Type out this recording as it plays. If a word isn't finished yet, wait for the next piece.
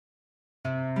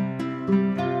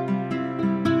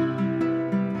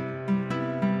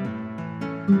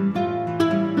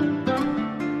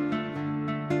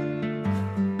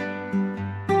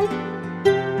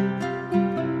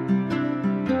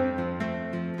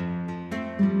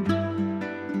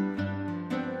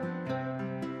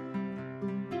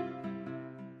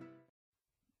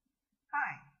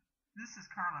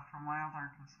Carla from Wild,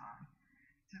 Arkansas.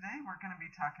 Today we're going to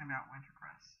be talking about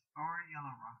wintercress, or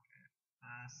yellow rocket.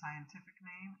 The scientific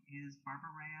name is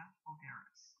Barbarea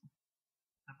vulgaris.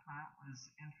 The plant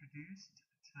was introduced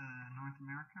to North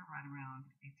America right around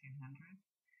 1800,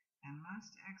 and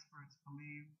most experts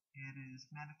believe it is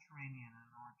Mediterranean in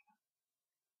origin.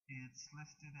 It's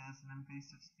listed as an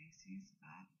invasive species,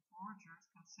 but foragers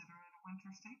consider it a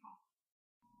winter staple.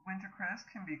 Wintercress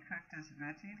can be cooked as a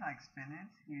veggie like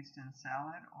spinach, used in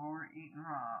salad, or eaten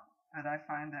raw. But I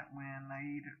find that when I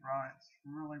eat it raw, it's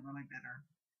really, really bitter.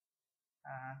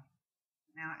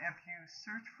 Now, if you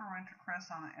search for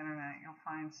wintercress on the internet, you'll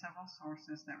find several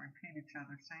sources that repeat each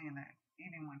other saying that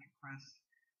eating wintercress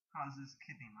causes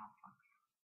kidney malfunction.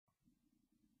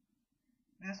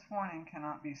 This warning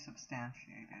cannot be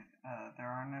substantiated.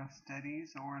 There are no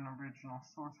studies or an original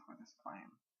source for this claim.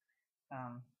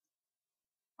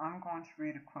 I'm going to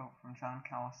read a quote from John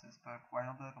Callis's book,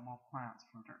 Wild Edible Plants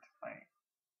from Dirt to Plate.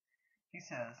 He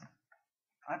says,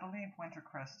 "I believe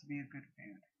wintercress to be a good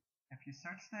food. If you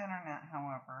search the internet,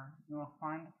 however, you will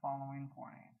find the following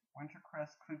warning.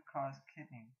 Wintercress could cause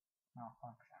kidney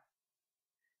malfunction."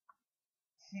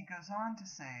 He goes on to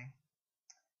say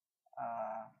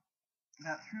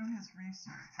that through his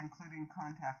research, including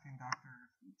contacting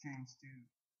Dr. James Duke,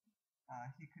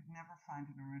 he could never find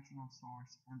an original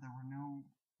source, and there were no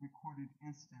recorded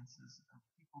instances of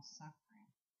people suffering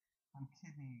from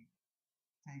kidney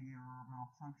failure or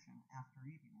malfunction after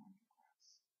eating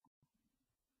wintercress.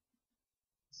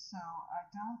 So I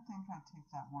don't think I'd take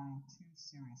that warning too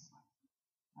seriously.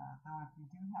 Though if you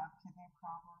do have kidney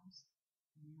problems,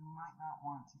 you might not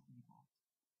want to eat it.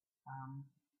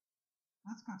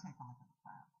 Let's go take a look at the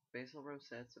plant. Basal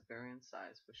rosettes of varying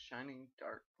size with shining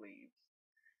dark leaves.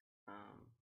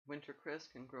 Wintercress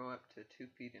can grow up to 2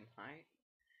 feet in height,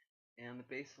 and the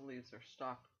basal leaves are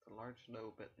stalked with a large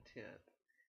lobe at the tip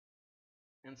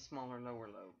and smaller lower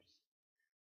lobes.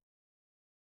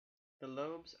 The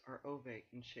lobes are ovate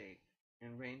in shape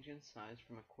and range in size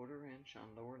from a 1/4 inch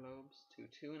on lower lobes to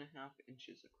 2½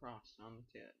 inches across on the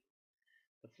tip.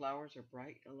 The flowers are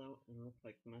bright yellow and look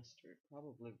like mustard,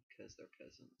 probably because they're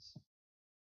peasants.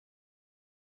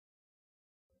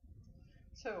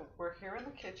 So we're here in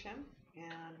the kitchen,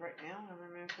 and right now I'm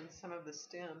removing some of the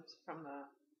stems from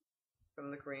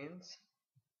the greens,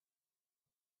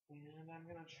 and I'm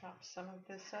going to chop some of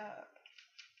this up.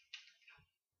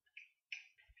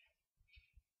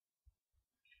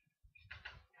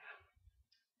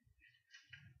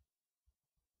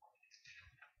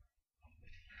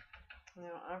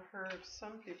 Now I've heard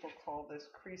some people call this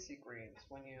creasy greens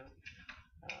when you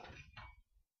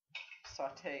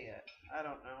saute it. I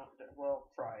don't know. Well,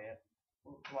 fry it.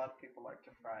 A lot of people like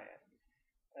to fry it.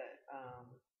 But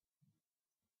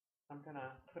I'm going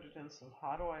to put it in some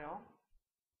hot oil,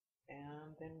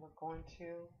 and then we're going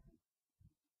to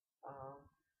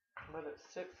let it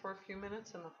sit for a few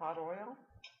minutes in the hot oil,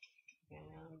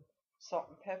 and salt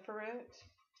and pepper it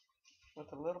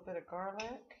with a little bit of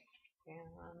garlic,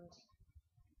 and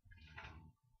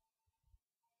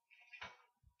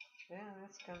then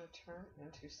it's going to turn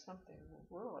into something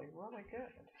really, really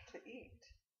good to eat.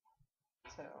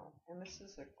 So, and this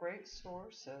is a great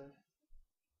source of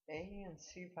A and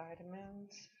C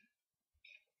vitamins.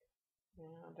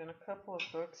 And in a couple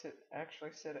of books, it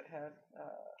actually said it had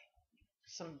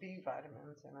some B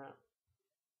vitamins in it.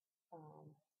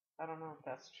 I don't know if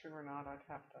that's true or not. I'd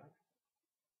have to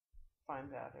find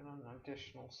that in an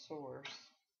additional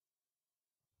source.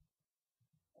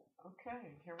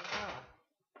 Okay, here we go.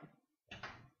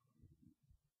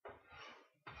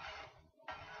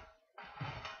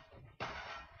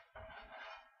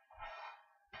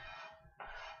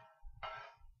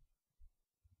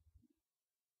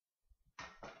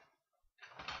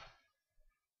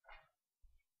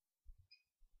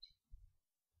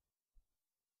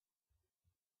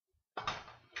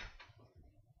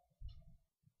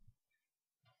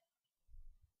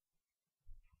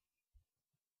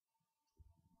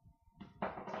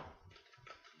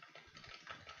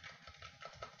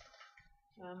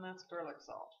 And that's garlic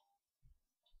salt.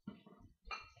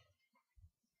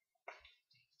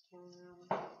 And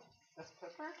that's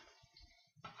pepper.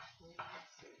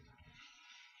 Let's see.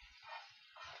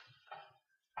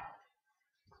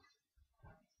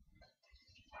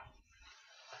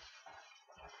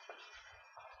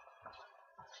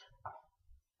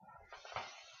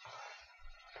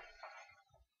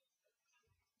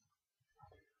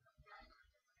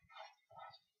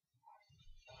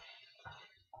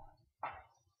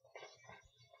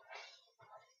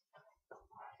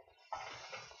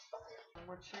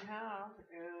 What you have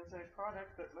is a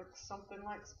product that looks something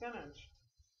like spinach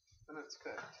when it's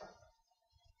cooked.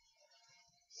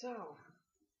 So,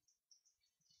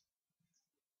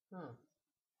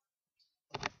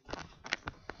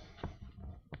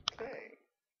 okay.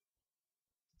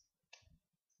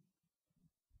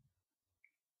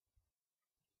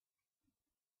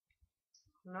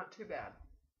 Not too bad.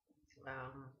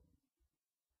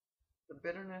 The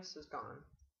bitterness is gone.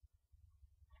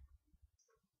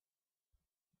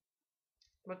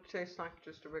 But it tastes like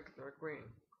just a regular green.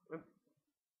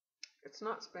 It's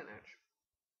not spinach.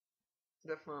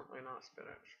 Definitely not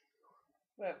spinach.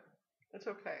 But it's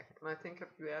okay. And I think if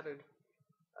you added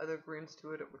other greens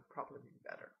to it, it would probably be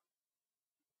better.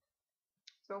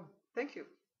 So, thank you.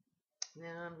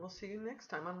 And we'll see you next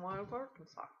time on Wild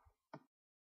Arkansas.